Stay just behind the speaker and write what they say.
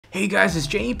Hey guys, it's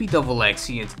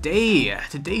JPXX and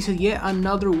today's yet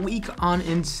another week on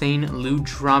insane loot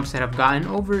drops that I've gotten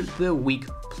over the week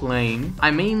playing.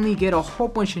 I mainly get a whole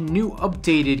bunch of new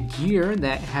updated gear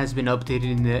that has been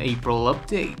updated in the April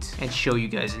update and show you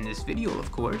guys in this video,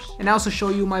 of course. And I also show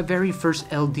you my very first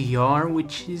LDR,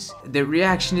 which is, the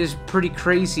reaction is pretty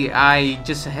crazy.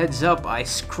 Just a heads up, I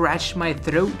scratched my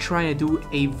throat trying to do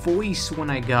a voice when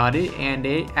I got it, and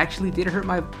it actually did hurt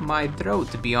my throat,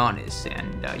 to be honest, and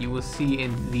you will see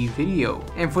in the video.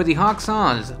 And for the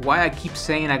Hawksaws, why I keep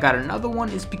saying I got another one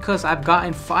is because I've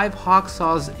gotten 5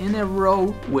 Hawksaws in a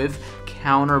row with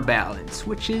counterbalance,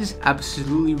 which is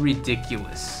absolutely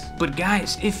ridiculous. But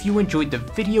guys, if you enjoyed the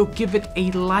video, give it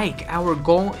a like. Our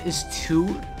goal is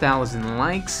 2,000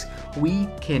 likes. We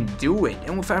can do it.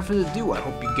 And without further ado, I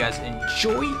hope you guys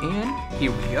enjoy, and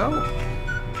here we go.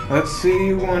 Let's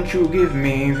see, won't you give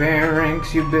me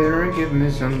Varix? You better give me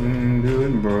something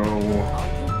good, bro.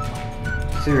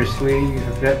 Seriously,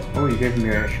 you gave me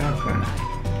a shotgun.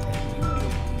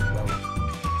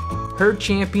 Her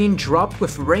champion dropped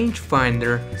with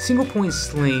rangefinder, single point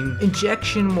sling,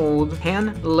 injection mold,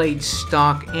 hand laid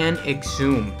stock, and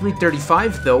exhume.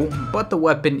 335 though, but the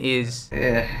weapon is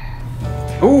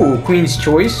ooh, Queen's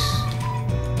Choice.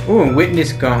 Ooh,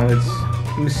 witness gauntlets.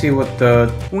 Let me see what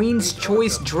the Queen's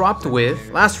Choice dropped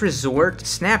with. Last resort,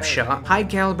 snapshot, high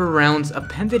caliber rounds,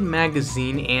 appended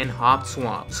magazine, and hop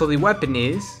swap. So the weapon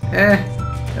is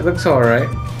it looks alright.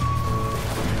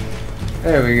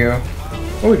 There we go.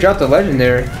 Oh, we dropped the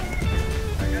legendary.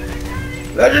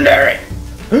 Legendary!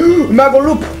 Mago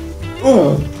loop!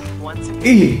 Oh!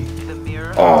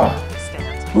 Oh!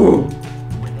 Ooh!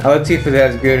 Let's see if it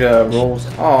has good rolls.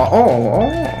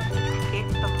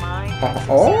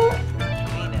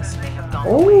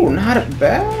 Oh, not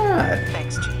bad!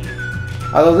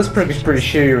 Although this perk is pretty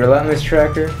shitty. Relentless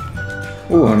Tracker.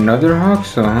 Ooh, another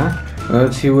Hawksaw, huh?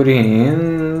 Let's see what he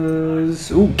has.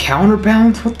 Ooh,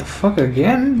 counterbalance? What the fuck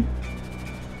again?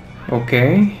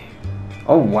 Okay.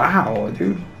 Oh wow,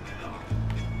 dude.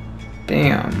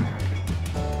 Damn.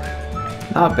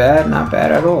 Not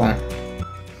bad at all.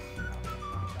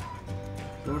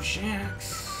 Lord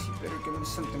Shanks, you better give me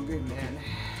something good, man.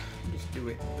 Just do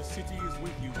it. The city is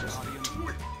with you,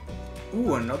 Guardian.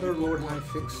 Ooh, another Lord High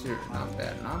Fixer. Not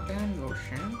bad, Lord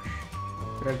Shanks.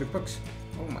 Did I have good books?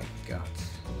 Oh my god.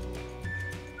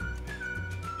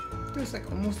 There's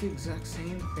like almost the exact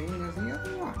same thing as the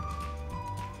other one.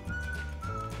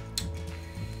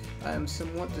 I am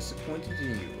somewhat disappointed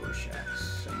in you, Rorschach.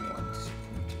 Somewhat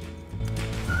disappointed in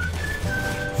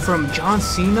you. From John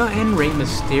Cena and Rey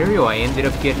Mysterio, I ended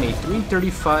up getting a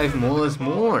 335 Molas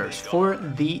Molars for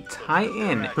the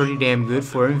Titan. Pretty damn good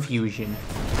for infusion.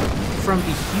 From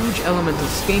the huge Elemental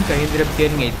Skank, I ended up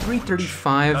getting a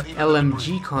 335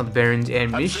 LMG called Baron's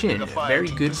Admission.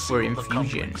 Very good for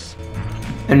infusion.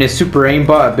 And his super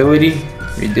aimbot ability,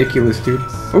 ridiculous, dude.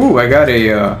 Ooh, I got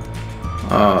a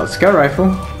scout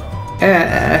rifle.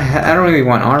 I don't really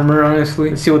want armor,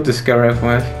 honestly. Let's see what the scout rifle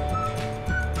has.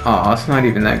 Oh, it's not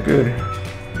even that good.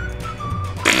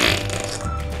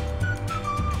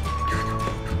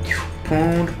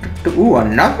 Ooh,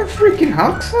 another freaking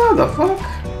Hawksaw? The fuck?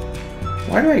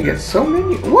 Why do I get so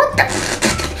many? What the?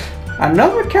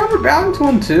 Another counterbalance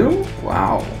one too?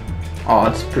 Wow. Oh,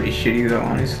 it's pretty shitty though,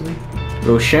 honestly.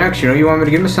 Little Shax, you know you want me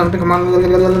to give me something? Come on. Hurry,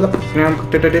 Little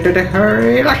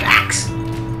Shax!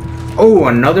 Oh,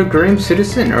 another Grim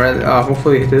Citizen, or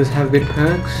hopefully it does have good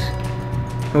perks.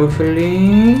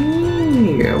 Hopefully.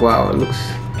 Yeah, wow, it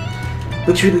looks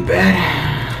really bad.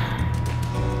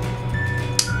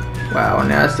 Wow,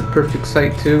 now it's the perfect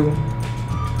sight too.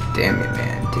 Damn it,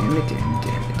 man. Damn it.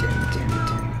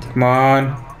 Come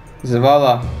on,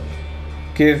 Zavala,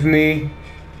 give me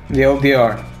the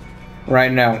LDR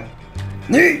right now.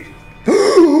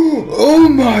 Oh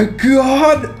my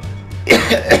god!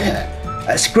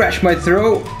 I scratched my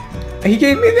throat. He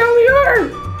gave me the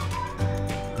LDR.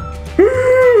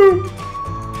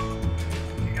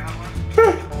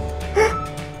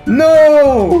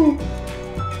 No!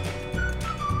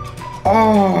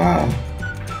 Oh!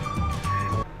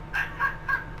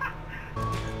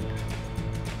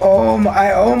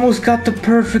 I almost got the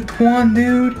perfect one,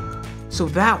 dude. So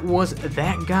that was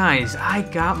that, guys. I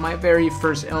got my very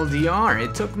first LDR.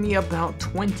 It took me about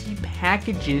 20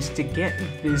 packages to get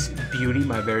this beauty,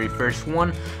 my very first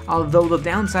one. Although the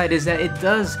downside is that it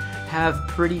does have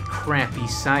pretty crappy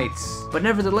sights. But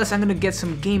nevertheless, I'm gonna get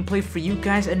some gameplay for you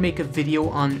guys and make a video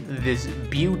on this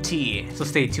beauty. So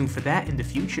stay tuned for that in the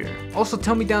future. Also,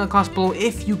 tell me down in the comments below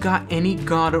if you got any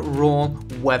god roll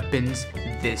weapons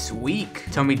this week?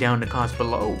 Tell me down in the comments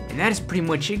below. And that is pretty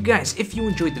much it, guys. If you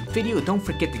enjoyed the video, don't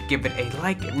forget to give it a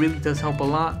like. It really does help a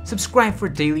lot. Subscribe for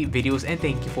daily videos, and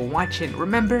thank you for watching.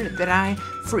 Remember that I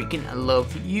freaking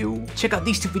love you. Check out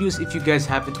these 2 videos if you guys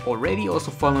haven't already.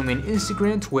 Also follow me on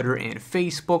Instagram, Twitter, and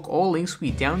Facebook. All links will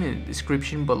be down in the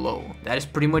description below. That is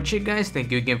pretty much it, guys.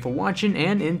 Thank you again for watching,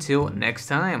 and until next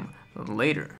time, later.